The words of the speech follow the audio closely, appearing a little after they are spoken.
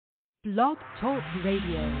Blog Talk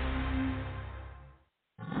Radio.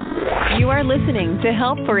 You are listening to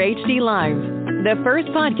Help for HD Live, the first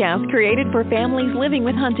podcast created for families living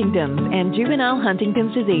with Huntington's and juvenile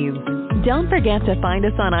Huntington's disease. Don't forget to find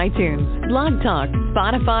us on iTunes, Blog Talk,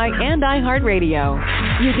 Spotify, and iHeartRadio.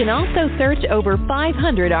 You can also search over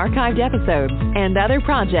 500 archived episodes and other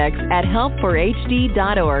projects at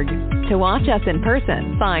helpforhd.org. To watch us in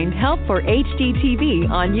person, find Help for HD TV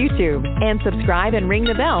on YouTube and subscribe and ring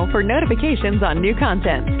the bell for notifications on new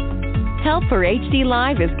content. Help for HD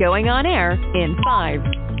Live is going on air in 5,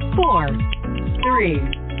 4, 3,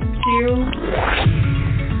 2.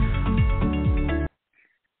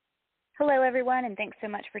 Hello, everyone, and thanks so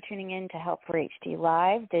much for tuning in to Help for HD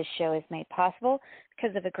Live. This show is made possible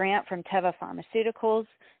because of a grant from Teva Pharmaceuticals,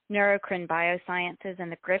 Neurocrine Biosciences,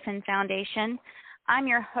 and the Griffin Foundation. I'm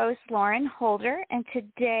your host, Lauren Holder, and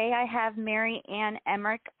today I have Maryann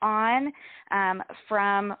Emerick on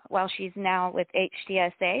she's now with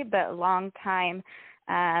HDSA, but a longtime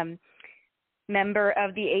member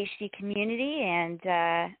of the HD community, and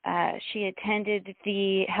she attended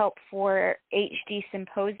the Help for HD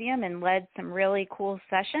Symposium and led some really cool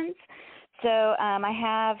sessions. So I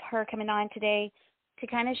have her coming on today to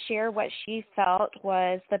kind of share what she felt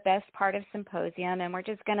was the best part of Symposium, and we're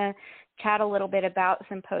just going to chat a little bit about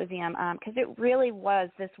Symposium because it really was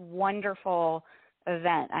this wonderful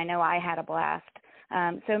event. I know I had a blast.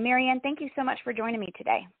 So Maryann, thank you so much for joining me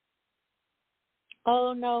today.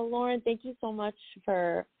 Oh, no, Lauren, thank you so much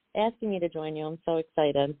for asking me to join you. I'm so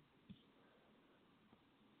excited.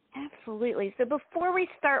 Absolutely. So before we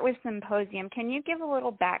start with Symposium, can you give a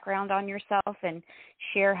little background on yourself and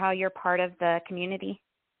share how you're part of the community?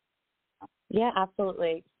 Yeah,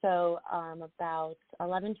 absolutely. So about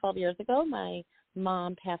 11, 12 years ago, my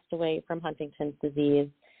mom passed away from Huntington's disease.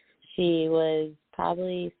 She was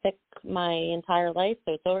probably sick my entire life,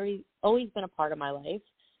 so it's always been a part of my life.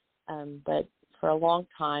 But for a long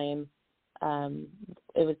time,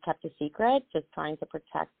 it was kept a secret, just trying to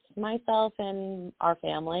protect myself and our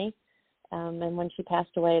family. And when she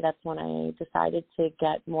passed away, that's when I decided to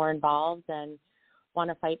get more involved and want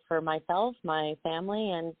to fight for myself, my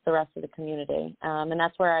family, and the rest of the community. And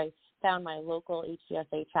that's where I found my local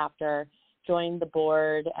HDSA chapter, joined the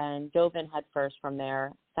board, and dove in headfirst from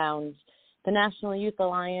there, found the National Youth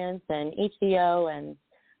Alliance and HDO,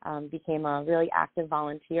 and became a really active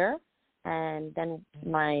volunteer. And then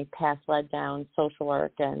my path led down social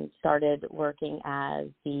work and started working as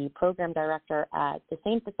the program director at the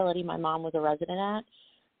same facility my mom was a resident at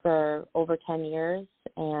for over 10 years.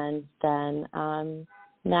 And then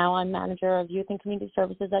now I'm manager of youth and community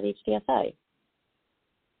services at HDSA.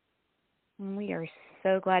 We are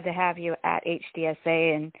so glad to have you at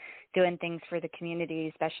HDSA and doing things for the community,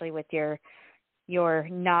 especially with your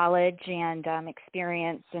knowledge and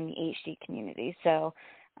experience in the HD community. So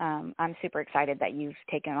I'm super excited that you've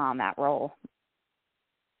taken on that role.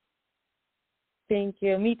 Thank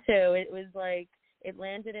you. Me too. It was like it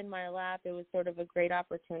landed in my lap. It was sort of a great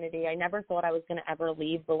opportunity. I never thought I was going to ever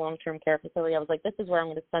leave the long-term care facility. I was like, this is where I'm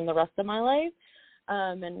going to spend the rest of my life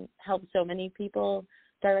and help so many people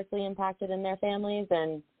directly impacted in their families.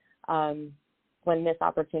 And when this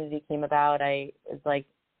opportunity came about, I was like,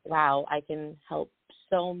 wow, I can help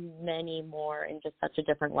so many more in just such a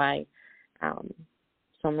different way.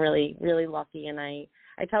 So I'm really, really lucky, and I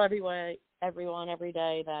tell everyone every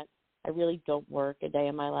day that I really don't work a day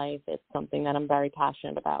in my life. It's something that I'm very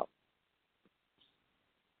passionate about.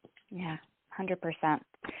 Yeah, 100%.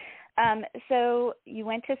 So you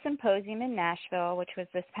went to Symposium in Nashville, which was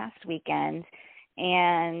this past weekend,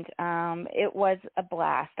 and it was a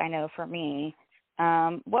blast, I know, for me.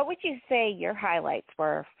 What would you say your highlights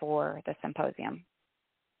were for the Symposium?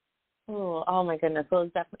 Oh my goodness. Well,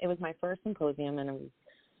 it was my first Symposium, and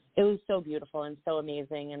it was so beautiful and so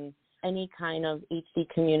amazing. And any kind of HD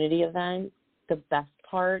community event, the best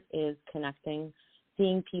part is connecting,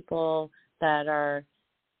 seeing people that are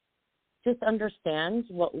just understand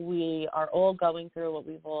what we are all going through, what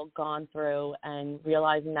we've all gone through, and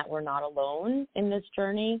realizing that we're not alone in this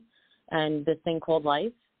journey and this thing called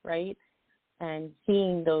life, right? And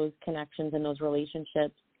seeing those connections and those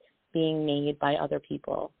relationships being made by other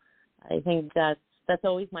people. I think that's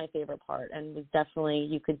always my favorite part, and was definitely,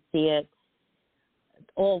 you could see it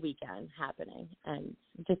all weekend happening, and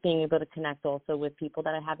just being able to connect also with people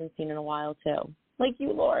that I haven't seen in a while too, like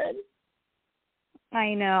you, Lauren.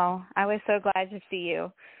 I know. I was so glad to see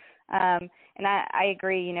you. And I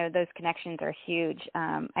agree, those connections are huge.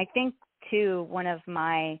 I think, too, one of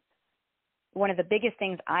the biggest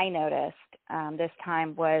things I noticed this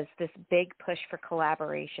time was this big push for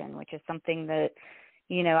collaboration, which is something that,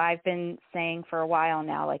 I've been saying for a while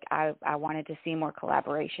now, like I wanted to see more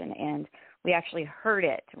collaboration, and we actually heard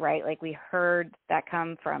it, right? Like we heard that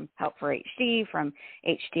come from Help for HD, from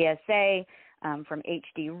HDSA, from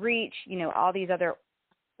HD Reach, all these other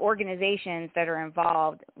organizations that are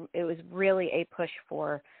involved. It was really a push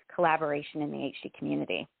for collaboration in the HD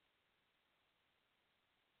community.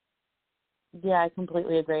 Yeah, I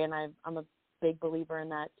completely agree, and I'm a big believer in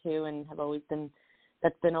that too, and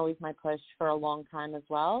that's been always my push for a long time as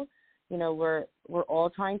well. We're all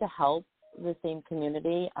trying to help the same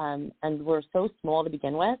community, and we're so small to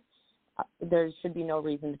begin with. There should be no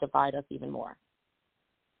reason to divide us even more.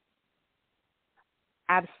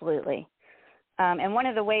 Absolutely. And one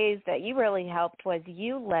of the ways that you really helped was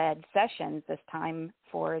you led sessions this time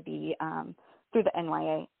for the through the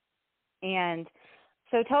NYA. And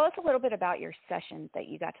so tell us a little bit about your sessions that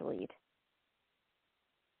you got to lead.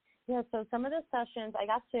 Yeah, so some of the sessions I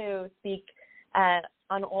got to speak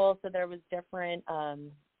on all, so there was different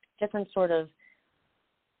sort of,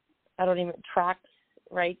 tracks,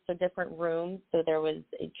 right? So different rooms. So there was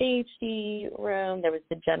a JHD room, there was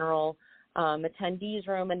the general attendees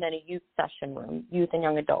room, and then a youth session room, youth and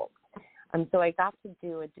young adults. So I got to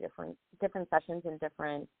do different sessions in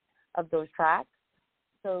different of those tracks.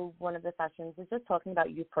 So one of the sessions was just talking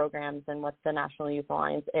about youth programs and what the National Youth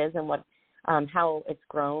Alliance is, and what how it's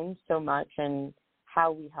grown so much, and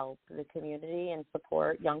how we help the community and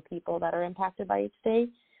support young people that are impacted by HD.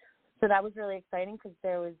 So that was really exciting, because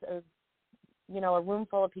there was a room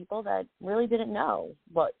full of people that really didn't know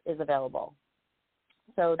what is available.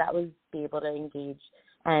 So that was be able to engage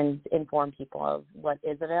and inform people of what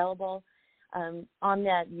is available. On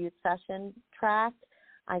that youth session track,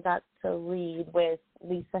 I got to lead with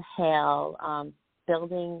Lisa Hale,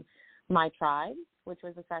 Building My Tribe, which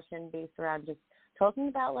was a session based around just talking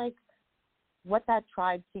about like what that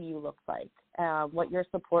tribe to you looks like, what your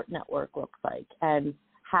support network looks like, and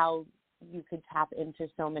how you could tap into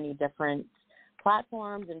so many different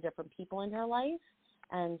platforms and different people in your life,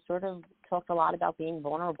 and sort of talked a lot about being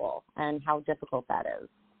vulnerable and how difficult that is.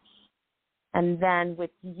 And then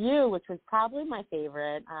with you, which was probably my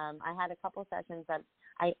favorite, I had a couple sessions that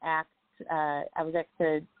I was asked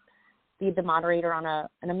to be the moderator on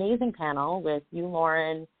an amazing panel with you,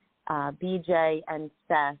 Lauren, BJ, and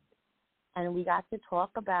Seth. And we got to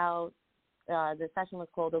talk about, the session was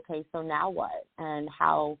called Okay, So Now What? And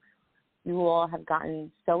how you all have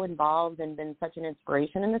gotten so involved and been such an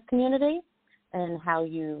inspiration in this community, and how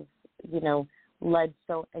you've, led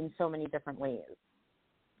in so many different ways.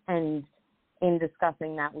 And in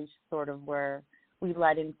discussing that, we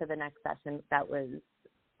led into the next session that was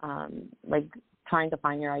like trying to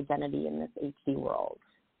find your identity in this HD world.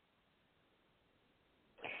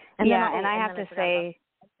 And I have to say,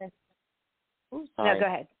 no, go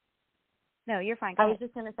ahead. No, you're fine. I was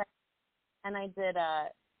just going to say, and I did a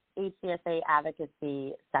HDSA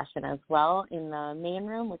advocacy session as well in the main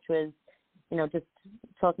room, which was, just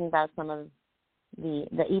talking about some of the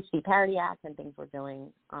HD Parity Act and things we're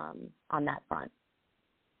doing on that front.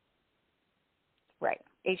 Right.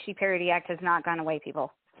 HD Parity Act has not gone away,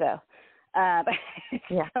 people. So it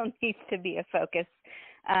still needs to be a focus.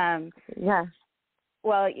 Yeah.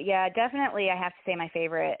 Well, yeah, definitely I have to say my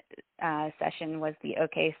favorite session was the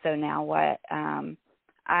Okay, So Now What? I'm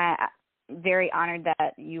very honored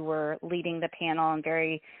that you were leading the panel. I'm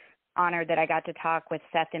very honored that I got to talk with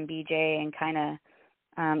Seth and BJ and kind of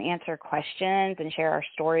answer questions and share our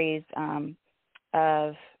stories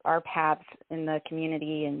of our paths in the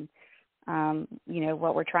community, and,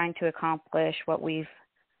 what we're trying to accomplish, what we've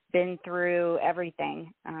been through,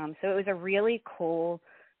 everything. So it was a really cool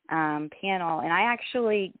panel. And I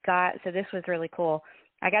actually this was really cool.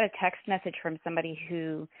 I got a text message from somebody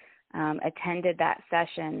who attended that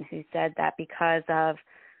session, who said that because of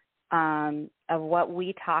what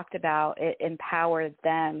we talked about, it empowered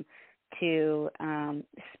them to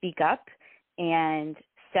speak up and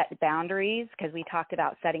set boundaries, because we talked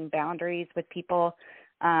about setting boundaries with people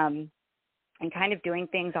and kind of doing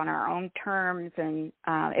things on our own terms. And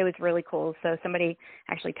it was really cool. So somebody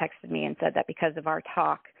actually texted me and said that because of our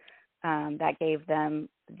talk, that gave them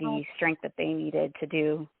the strength that they needed to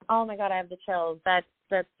do. Oh my God, I have the chills. That's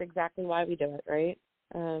exactly why we do it, right?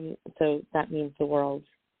 So that means the world.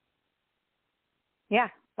 Yeah,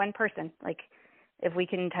 one person. Like, if we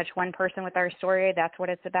can touch one person with our story, that's what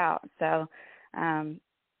it's about. So,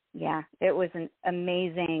 it was an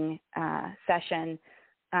amazing session.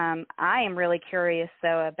 I am really curious,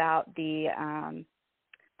 though, about the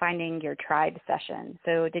finding your tribe session.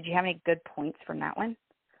 So did you have any good points from that one?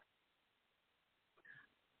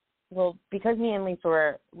 well, because me and Lisa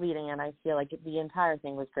were leading it, I feel like the entire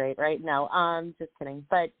thing was great, right? No, just kidding.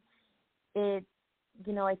 But it,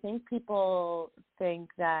 I think people think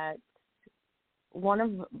that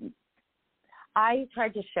I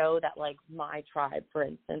tried to show that, like, my tribe, for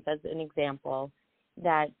instance, as an example,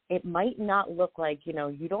 that it might not look like, you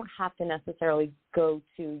don't have to necessarily go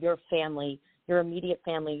to your family, your immediate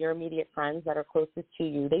friends that are closest to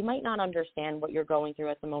you. They might not understand what you're going through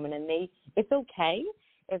at the moment, and it's okay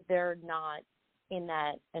if they're not in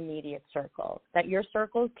that immediate circle, that your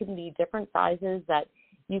circles can be different sizes, that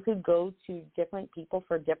you could go to different people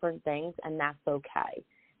for different things, and that's okay.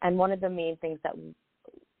 And one of the main things that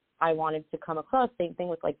I wanted to come across, same thing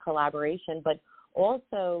with like collaboration, but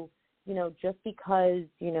also, just because,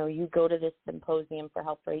 you go to this symposium for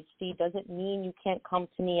Help for HD doesn't mean you can't come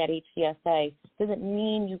to me at HDSA, doesn't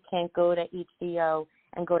mean you can't go to HDO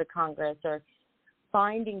and go to Congress, or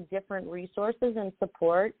finding different resources and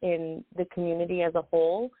support in the community as a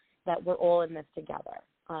whole, that we're all in this together.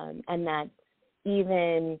 And that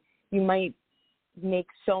even you might make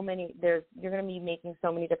you're going to be making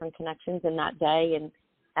so many different connections in that day and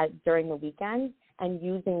during the weekend, and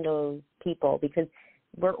using those people, because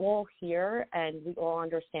we're all here and we all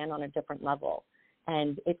understand on a different level.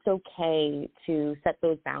 And it's okay to set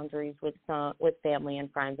those boundaries with family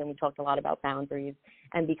and friends. And we talked a lot about boundaries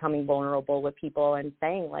and becoming vulnerable with people and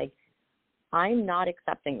saying, like, I'm not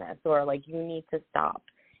accepting this, or like, you need to stop.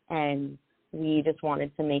 And we just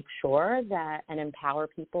wanted to make sure that and empower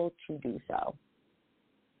people to do so.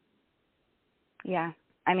 Yeah.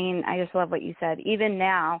 I mean, I just love what you said. Even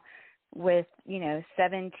now, with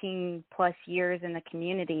 17 plus years in the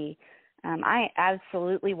community, I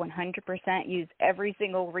absolutely 100% use every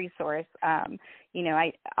single resource. I do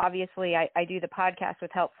the podcast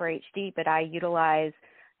with Help for HD, but I utilize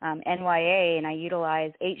NYA and I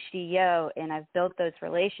utilize HDO, and I've built those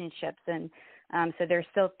relationships. And so there's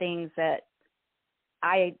still things that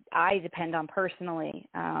I depend on personally,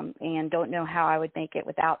 and don't know how I would make it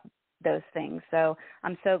without those things. So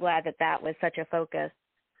I'm so glad that was such a focus.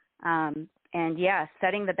 And yeah,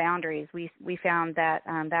 setting the boundaries, we found that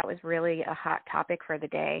that was really a hot topic for the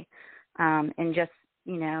day. And just,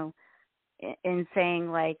 in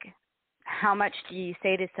saying, like, how much do you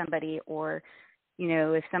say to somebody, or,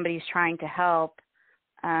 if somebody's trying to help,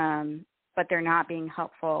 but they're not being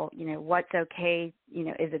helpful, what's okay,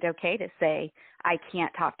 is it okay to say, I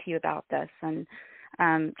can't talk to you about this? And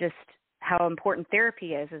just how important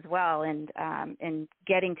therapy is as well, and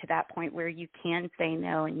getting to that point where you can say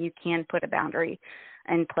no and you can put a boundary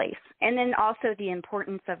in place. And then also the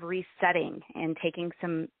importance of resetting and taking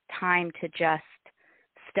some time to just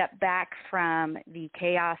step back from the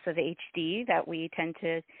chaos of HD that we tend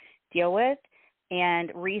to deal with,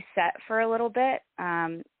 and reset for a little bit,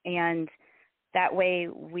 and that way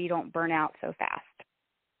we don't burn out so fast.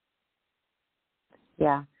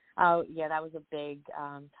 Yeah. Oh, yeah, that was a big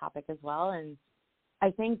topic as well. And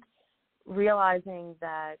I think realizing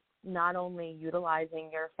that not only utilizing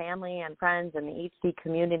your family and friends and the HD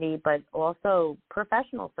community, but also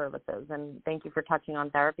professional services. And thank you for touching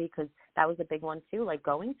on therapy, because that was a big one too, like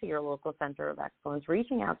going to your local center of excellence,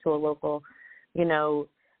 reaching out to a local,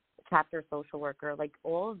 chapter social worker. Like,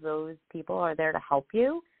 all of those people are there to help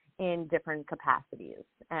you in different capacities.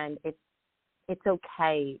 And it's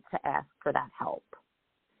okay to ask for that help.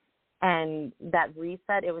 And that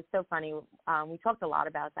reset, it was so funny. We talked a lot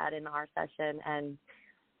about that in our session, and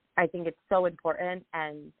I think it's so important.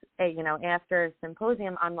 And, after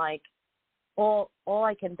Symposium, I'm like, all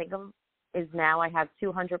I can think of is now I have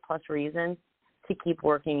 200 plus reasons to keep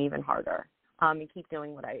working even harder, and keep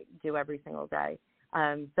doing what I do every single day.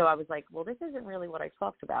 So I was like, well, this isn't really what I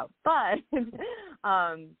talked about, but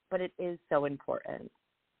it is so important.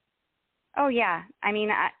 Oh, yeah. I mean,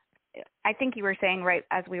 I think you were saying right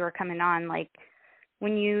as we were coming on, like,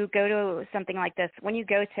 when you go to something like this, when you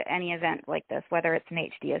go to any event like this, whether it's an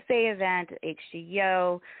HDSA event,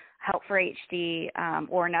 HDO, Help for HD,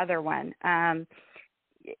 or another one,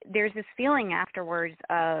 there's this feeling afterwards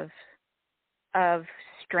of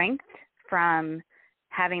strength from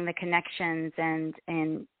having the connections and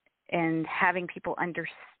having people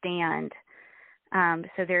understand.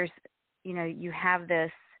 So there's, you have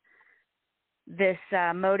this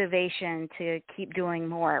motivation to keep doing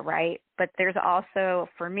more, right? But there's also,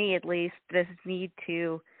 for me at least, this need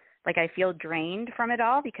to, like, I feel drained from it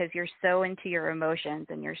all, because you're so into your emotions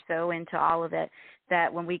and you're so into all of it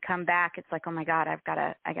that when we come back, it's like, oh my God, I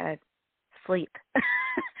gotta sleep.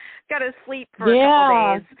 Gotta sleep for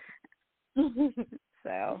a couple days.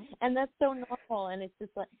 So, and that's so normal, and it's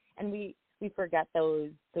just like, and we forget those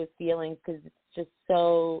feelings, because it's just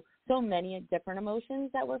so so many different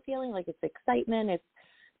emotions that we're feeling. Like, it's excitement,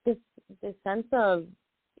 it's this sense of,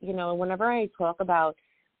 you know, whenever I talk about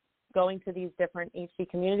going to these different HD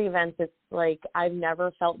community events, it's like I've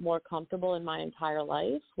never felt more comfortable in my entire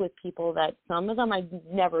life with people that some of them I've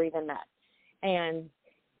never even met. And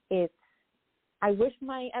I wish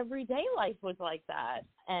my everyday life was like that,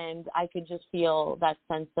 and I could just feel that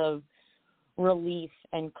sense of relief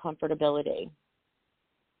and comfortability.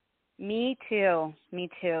 Me too.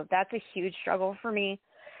 That's a huge struggle for me.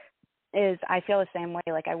 Is I feel the same way.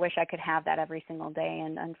 Like, I wish I could have that every single day,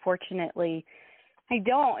 and unfortunately I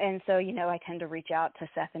don't. And so, you know, I tend to reach out to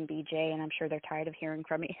Seth and BJ, and I'm sure they're tired of hearing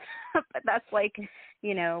from me. But that's like,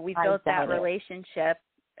 you know, we built that relationship.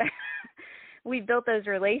 We built those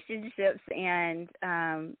relationships, and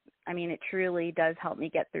I mean, it truly does help me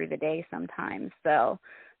get through the day sometimes. So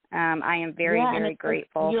I am very, very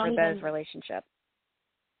grateful for those relationships.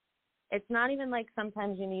 It's not even like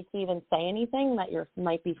sometimes you need to even say anything that you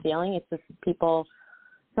might be feeling. It's just people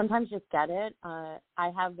sometimes just get it. I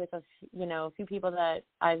have with a few people that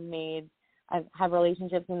I've have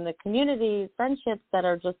relationships in the community, friendships that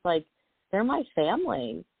are just like, they're my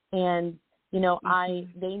family. And, you know,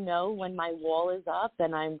 they know when my wall is up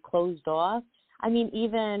and I'm closed off. I mean,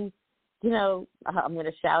 even, you know, I'm going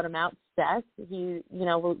to shout him out, Seth. We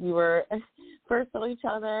were first saw each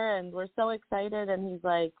other and we're so excited. And he's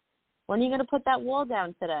like, when are you going to put that wall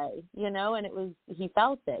down today? You know, and he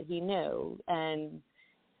felt it, he knew. And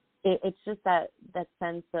it's just that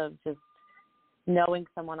sense of just knowing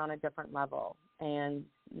someone on a different level. And,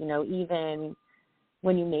 you know, even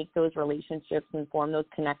when you make those relationships and form those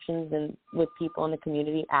connections and with people in the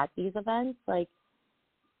community at these events, like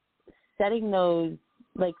setting those,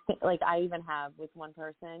 like I even have with one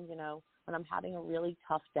person, you know, when I'm having a really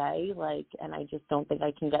tough day, like, and I just don't think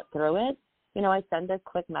I can get through it, you know, I send a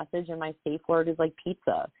quick message and my safe word is like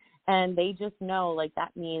pizza. And they just know, like,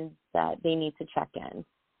 that means that they need to check in.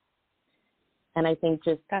 And I think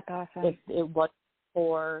just that's awesome. It was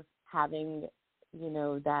for having, you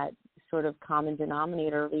know, that sort of common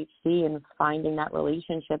denominator of HD and finding that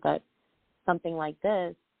relationship at something like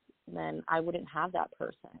this, then I wouldn't have that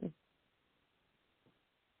person.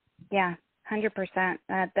 Yeah, 100%.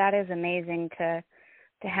 That is amazing to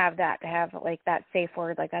have that, to have like that safe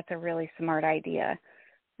word. Like, that's a really smart idea.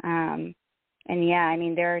 And yeah, I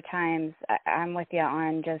mean, there are times I'm with you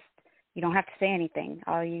on just, you don't have to say anything.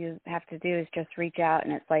 All you have to do is just reach out,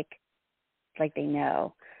 and it's like they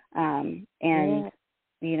know.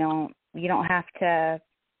 You don't have to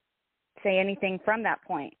say anything from that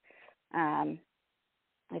point.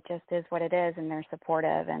 It just is what it is, and they're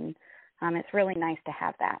supportive, and it's really nice to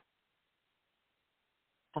have that.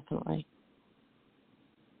 Definitely.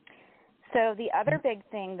 So the other big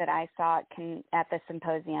thing that I saw at the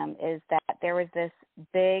symposium is that there was this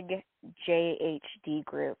big JHD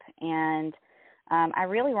group, and I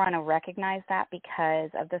really want to recognize that because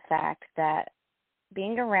of the fact that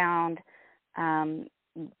being around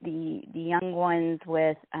the young ones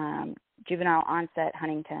with juvenile onset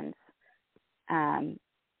Huntington's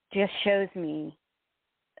just shows me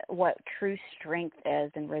what true strength is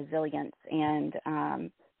and resilience. And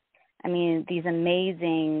I mean, these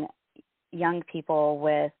amazing young people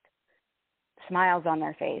with smiles on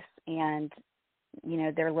their face, and, you know,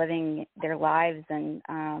 they're living their lives and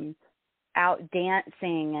out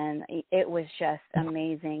dancing, and it was just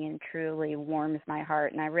amazing and truly warms my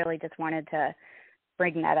heart. And I really just wanted to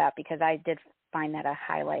bring that up because I did find that a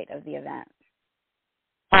highlight of the event.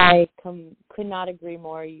 I could not agree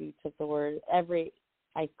more. You took the word.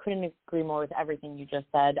 I couldn't agree more with everything you just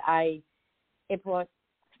said. It brought,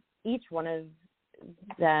 each one of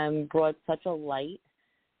them brought such a light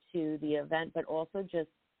to the event, but also just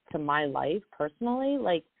to my life personally,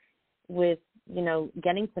 like with, you know,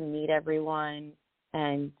 getting to meet everyone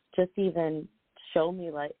and just even show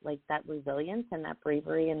me like that resilience and that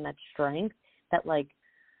bravery and that strength that, like,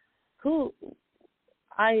 who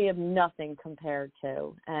I am nothing compared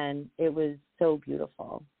to. And it was so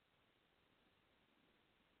beautiful.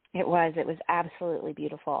 It was absolutely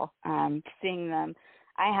beautiful. Seeing them,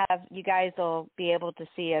 you guys will be able to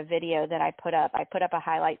see a video that I put up. I put up a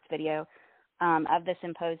highlights video of the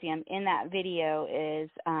symposium. In that video is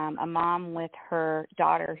a mom with her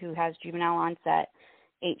daughter who has juvenile onset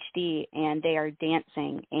HD, and they are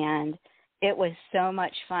dancing. And it was so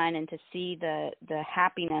much fun, and to see the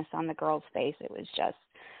happiness on the girl's face, it was just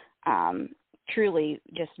truly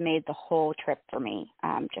just made the whole trip for me,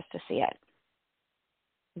 just to see it.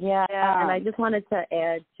 Yeah, and I just wanted to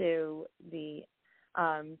add to the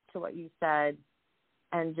to what you said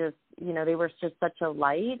and just, they were just such a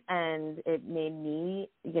light, and it made me,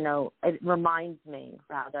 it reminds me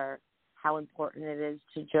rather how important it is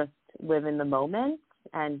to just live in the moment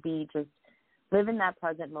and live in that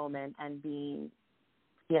present moment and be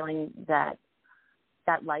feeling that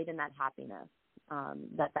light and that happiness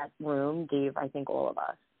that room gave, I think, all of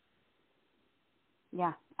us.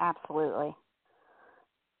 Yeah, absolutely.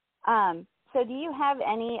 So do you have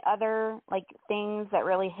any other, things that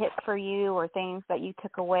really hit for you, or things that you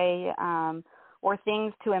took away, or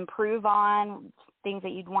things to improve on, things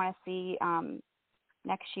that you'd want to see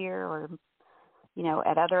next year or,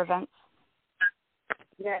 at other events?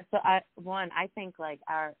 Yeah, so I think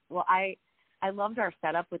I loved our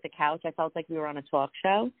setup with the couch. I felt like we were on a talk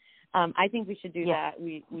show. I think we should do that.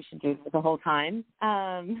 We should do it the whole time,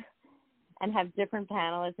 and have different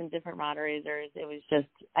panelists and different moderators. It was just,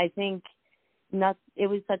 I think, it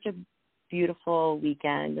was such a beautiful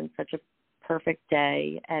weekend and such a perfect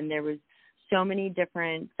day, and there was so many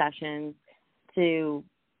different sessions to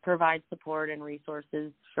provide support and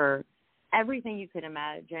resources for everything you could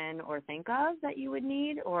imagine or think of that you would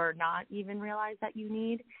need or not even realize that you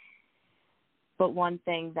need. But one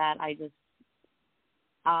thing that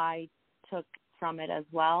I took from it as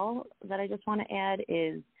well that I just want to add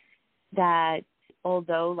is that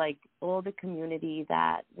although all the community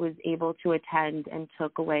that was able to attend and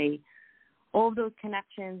took away all of those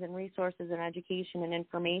connections and resources and education and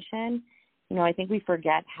information, I think we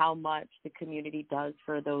forget how much the community does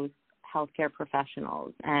for those healthcare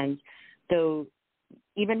professionals, and though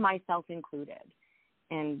even myself included.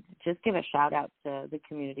 And just give a shout out to the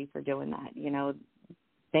community for doing that.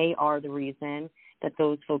 They are the reason that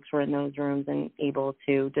those folks were in those rooms and able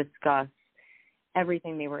to discuss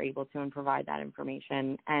everything they were able to and provide that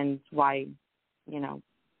information, and why,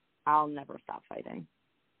 I'll never stop fighting.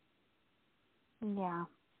 Yeah,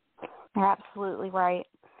 you're absolutely right.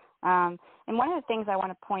 And one of the things I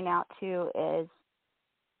want to point out, too, is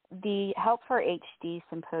the Help for HD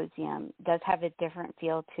Symposium does have a different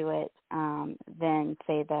feel to it than,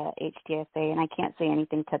 say, the HDSA. And I can't say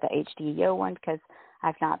anything to the HDEO one because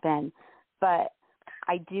I've not been. But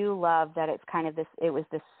I do love that it's kind of it was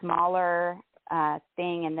this smaller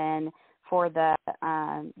thing. And then for the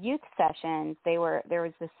youth sessions, there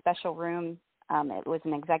was this special room. It was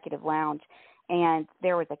an executive lounge. And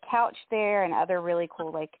there was a couch there and other really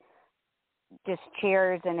cool, just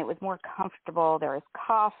chairs, and it was more comfortable. There was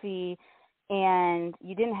coffee, and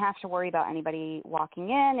you didn't have to worry about anybody walking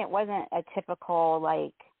in. It wasn't a typical,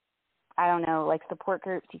 support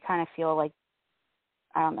groups. You kind of feel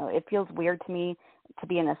it feels weird to me to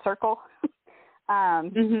be in a circle.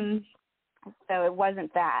 So it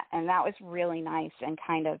wasn't that, and that was really nice and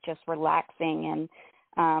kind of just relaxing,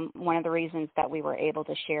 and one of the reasons that we were able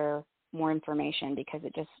to share more information, because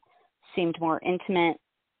it just seemed more intimate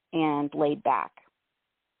and laid back.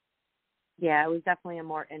 Yeah, it was definitely a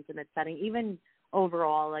more intimate setting. Even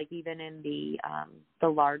overall, even in the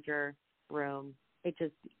larger room, it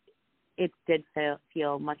did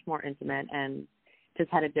feel much more intimate and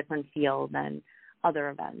just had a different feel than other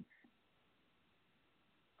events.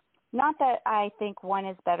 Not that I think one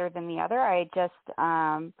is better than the other. I just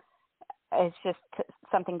it's just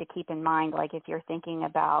something to keep in mind. If you're thinking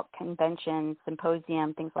about conventions,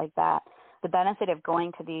 symposium, things like that, the benefit of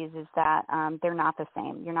going to these is that they're not the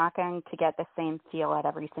same. You're not going to get the same feel at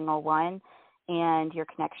every single one, and your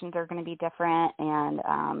connections are going to be different.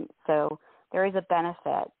 And so there is a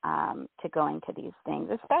benefit to going to these things,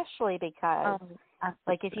 especially because,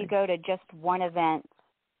 if you go to just one event,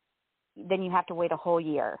 then you have to wait a whole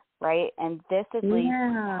year, right? And this at least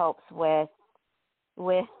helps with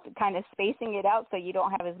kind of spacing it out so you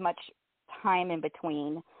don't have as much time in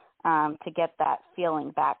between to get that feeling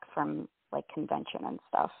back from convention and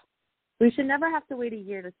stuff. We should never have to wait a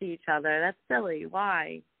year to see each other. That's silly.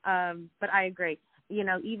 Why? But I agree.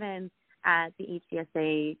 Even at the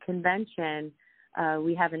HDSA convention,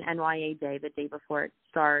 we have an NYA day the day before it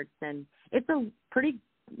starts, and it's a pretty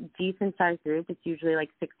decent-sized group. It's usually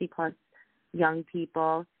 60-plus young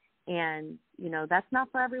people, and, that's not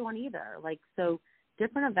for everyone either. So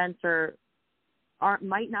different events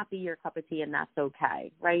might not be your cup of tea, and that's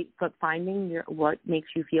okay, right? But finding what makes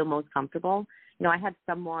you feel most comfortable. I had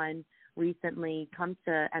someone recently come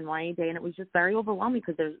to NYA Day, and it was just very overwhelming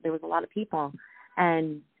because there was a lot of people.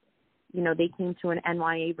 And, they came to an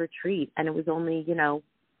NYA retreat, and it was only,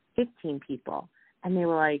 15 people. And they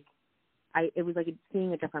were it was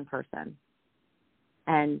seeing a different person.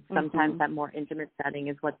 And sometimes that more intimate setting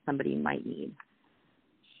is what somebody might need.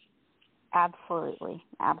 Absolutely.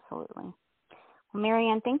 Absolutely. Well,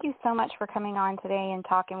 Maryann, thank you so much for coming on today and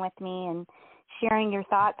talking with me and sharing your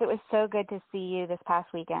thoughts. It was so good to see you this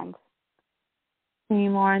past weekend. Hey,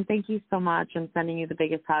 Lauren, thank you so much. I'm sending you the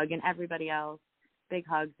biggest hug, and everybody else, big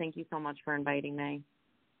hugs. Thank you so much for inviting me.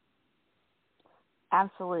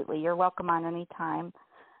 Absolutely. You're welcome on any time.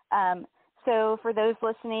 So for those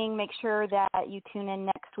listening, make sure that you tune in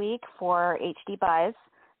next week for HD Buzz.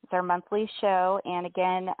 It's our monthly show. And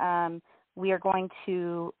again, we are going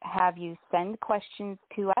to have you send questions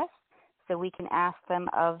to us so we can ask them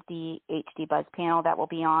of the HD Buzz panel that will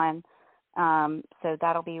be on. So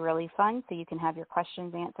that'll be really fun. So you can have your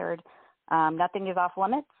questions answered. Nothing is off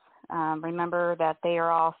limits. Remember that they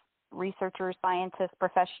are all researchers, scientists,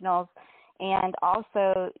 professionals, and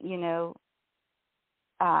also,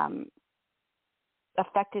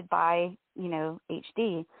 affected by,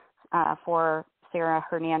 HD for Sarah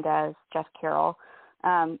Hernandez, Jeff Carroll.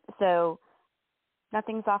 So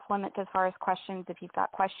nothing's off limits as far as questions. If you've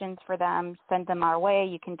got questions for them, send them our way.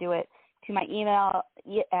 You can do it to my email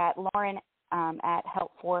at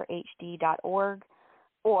lauren@help4hd.org,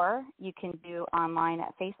 or you can do online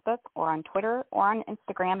at Facebook or on Twitter or on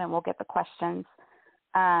Instagram, and we'll get the questions.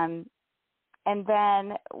 And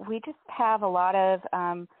then we just have a lot of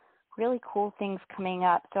really cool things coming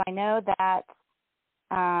up. So I know that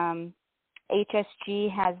HSG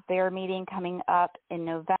has their meeting coming up in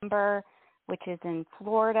November, which is in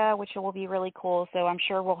Florida, which will be really cool. So I'm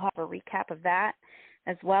sure we'll have a recap of that,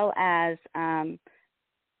 as well as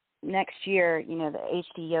next year, the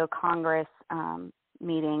HDO Congress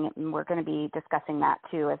meeting, and we're going to be discussing that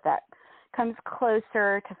too as that comes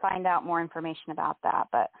closer to find out more information about that.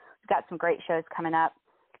 But we've got some great shows coming up.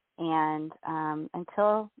 And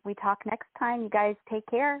until we talk next time, you guys take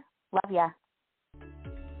care. Love ya.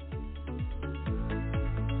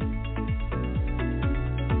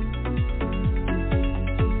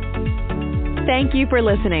 Thank you for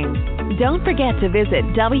listening. Don't forget to visit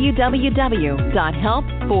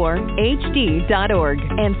www.help4hd.org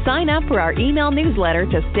and sign up for our email newsletter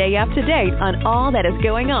to stay up to date on all that is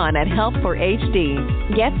going on at Help for HD.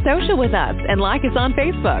 Get social with us and like us on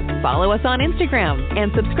Facebook, follow us on Instagram,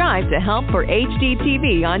 and subscribe to Help for HD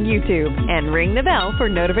TV on YouTube, and ring the bell for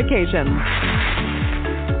notifications.